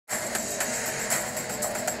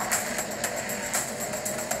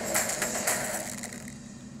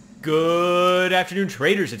Good afternoon,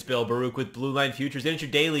 traders. It's Bill Baruch with Blue Line Futures. And it's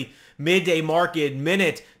your daily midday market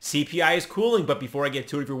minute. CPI is cooling, but before I get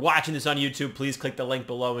to it, if you're watching this on YouTube, please click the link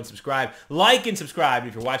below and subscribe. Like and subscribe.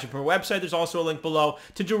 If you're watching from our website, there's also a link below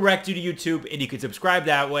to direct you to YouTube, and you can subscribe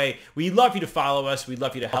that way. We'd love you to follow us. We'd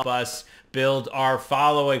love you to help us build our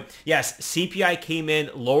following. Yes, CPI came in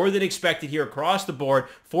lower than expected here across the board,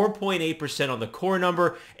 4.8% on the core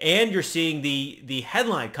number, and you're seeing the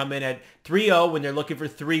headline come in at 3.0 when they're looking for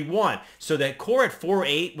 3.1. So that core at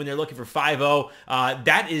 4.8 when they're looking for 5.0,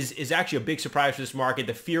 that is actually a big surprise for this market.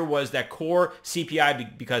 The fear was that core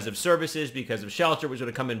CPI, because of services, because of shelter, was going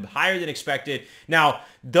to come in higher than expected. Now,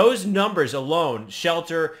 those numbers alone,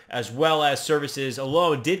 shelter as well as services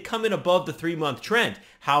alone, did come in above the 3-month trend.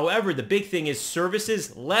 However, the big thing is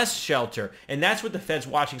services less shelter, and that's what the Fed's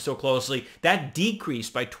watching so closely. That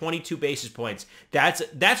decreased by 22 basis points. That's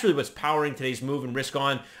really what's powering today's move and risk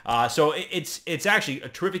on. So it's actually a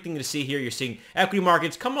terrific thing to see here. You're seeing equity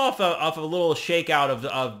markets come off a little shakeout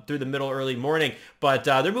of through the middle early morning, but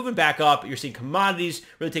they're moving back up. You're seeing commodities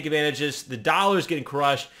really take advantage of this. The dollar's getting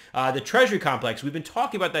crushed. The Treasury complex, we've been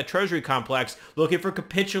talking about that Treasury complex, looking for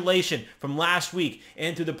capitulation from last week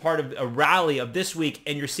and through the part of a rally of this week.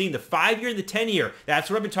 And you're seeing the 5-year and the 10-year. That's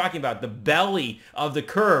what I've been talking about, the belly of the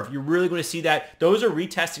curve. You're really going to see that. Those are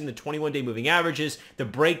retesting the 21-day moving averages, the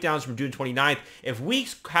breakdowns from June 29th. If we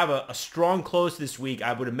have a strong close this week,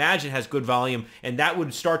 I would imagine it has good volume, and that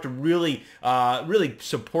would start to really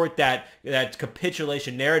support that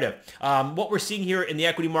capitulation narrative. What we're seeing here in the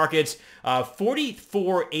equity markets,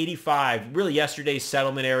 44.85, really yesterday's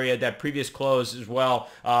settlement area, that previous close as well.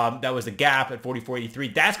 That was the gap at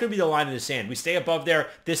 44.83. That's going to be the line in the sand. We stay above there.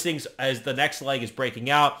 This thing's, as the next leg is breaking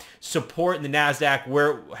out, support in the NASDAQ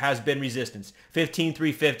where it has been resistance,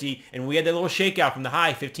 15,350, and we had that little shakeout from the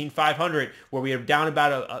high, 15,500, where we are down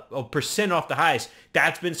about a percent off the highs.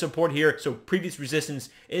 That's been support here. So previous resistance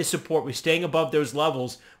is support. We're staying above those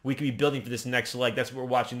levels. We can be building for this next leg. That's what we're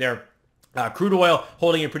watching there. Crude oil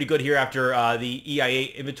holding in pretty good here after the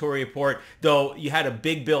EIA inventory report, though you had a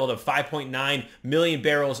big build of 5.9 million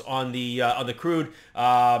barrels on the crude.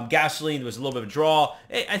 Gasoline was a little bit of a draw.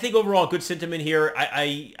 I think overall good sentiment here.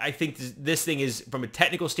 I think this thing is, from a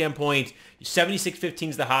technical standpoint, 76.15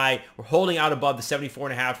 is the high. We're holding out above the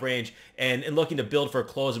 74.5 range and looking to build for a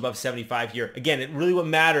close above 75 here. Again, what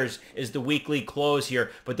matters is the weekly close here,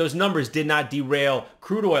 but those numbers did not derail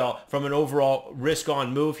crude oil from an overall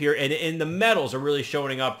risk-on move here, and the metals are really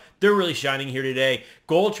showing up. They're really shining here today.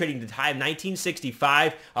 Gold trading to the high of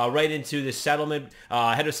 1965, right into the settlement,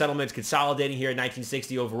 head of settlements consolidating here at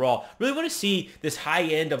 1960 overall. Really want to see this high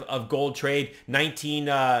end of gold trade,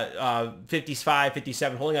 1955,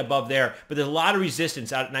 57, holding above there. But there's a lot of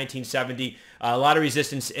resistance out at 1970. A lot of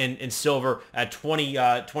resistance in silver at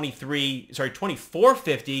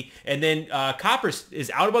 24.50, and then copper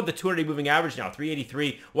is out above the 200-day moving average now,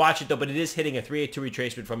 383. Watch it though, but it is hitting a 382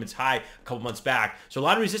 retracement from its high a couple months back. So a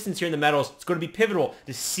lot of resistance here in the metals. It's going to be pivotal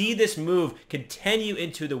to see this move continue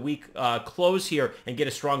into the week close here and get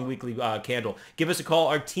a strong weekly candle. Give us a call.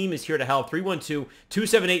 Our team is here to help.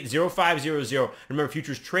 312-278-0500. Remember,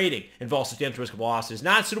 futures trading involves substantial risk of losses,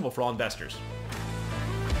 not suitable for all investors.